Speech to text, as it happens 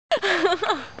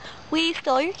We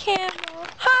stole your camera.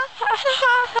 Ha ha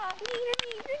ha ha.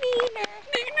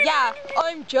 Yeah,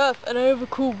 I'm Jeff and I have a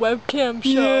cool webcam show.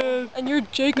 Yeah. And you're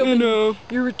Jacob and you're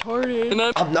retarded. And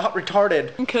I'm not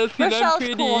retarded. I'm Cassie and Rochelle's I'm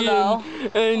pretty cool, though.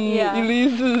 and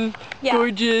Elise is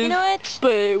gorgeous. You know what?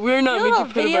 But we're not making fun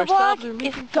of video ourselves. blog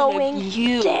is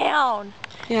going down.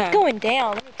 Yeah. It's going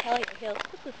down. Let me tell you. Here, let's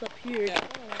put this up here. Yeah.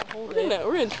 Hold We're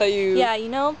gonna tell you. Yeah, you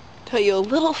know. Tell you a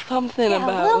little something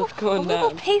about what's going down. A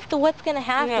little taste of what's gonna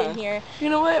happen here. You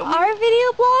know what? Our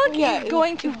video blog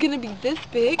is gonna be this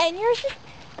big. And yours is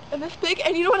this big.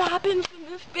 And you know what happens when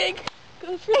this big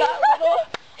goes for that little?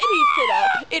 It eats it up.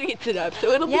 It eats it up.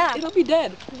 So it'll be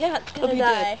dead. Yeah, it's gonna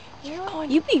die.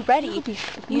 You be ready.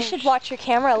 You should watch your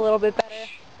camera a little bit better.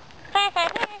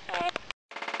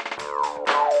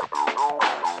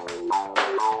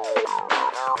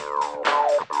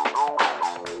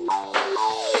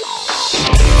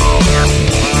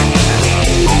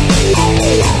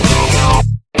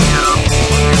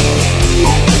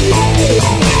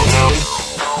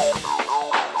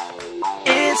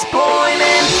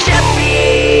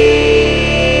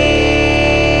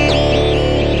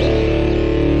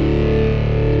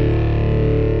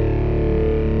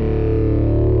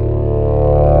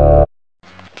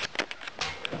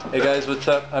 Hey guys, what's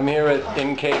up? I'm here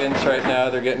in Cadence right now.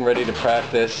 They're getting ready to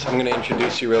practice. I'm going to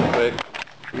introduce you real quick.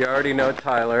 You already know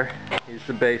Tyler. He's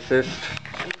the bassist.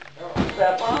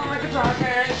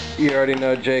 You already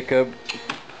know Jacob,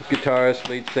 guitarist,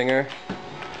 lead singer.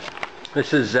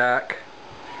 This is Zach.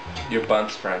 Your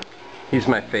Bunt's friend. He's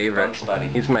my favorite. Bunt's buddy.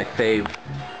 He's my fave.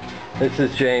 This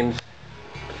is James.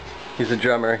 He's a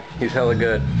drummer. He's hella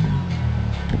good.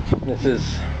 This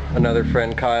is another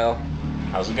friend, Kyle.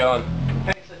 How's it going?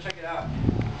 Hey, so check it out.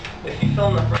 If you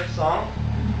film the first song,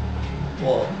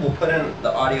 we'll put in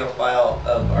the audio file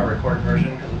of our recorded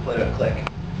version because we'll put it a click.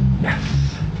 Yes.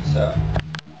 So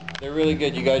they're really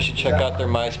good. You guys should check out their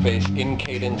MySpace, In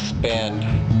Cadence Band.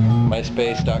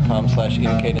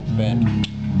 MySpace.com/InCadenceBand.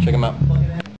 Check them out.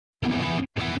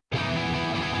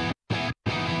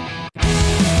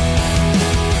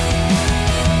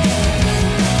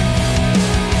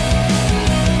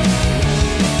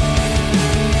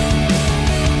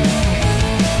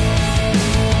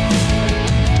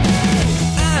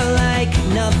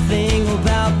 Nothing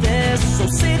about this, so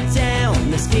sit down.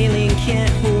 This feeling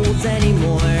can't hold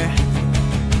anymore.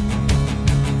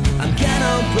 I'm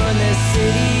gonna burn this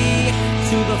city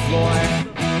to the floor.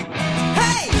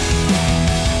 Hey!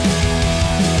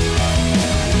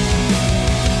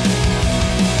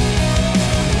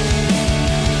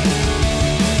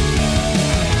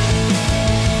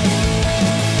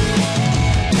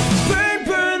 Burn,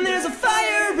 burn, there's a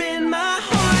fire in my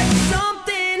heart.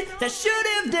 Something that should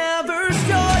have never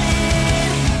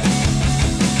started,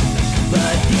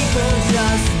 but people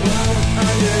just won't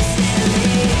understand.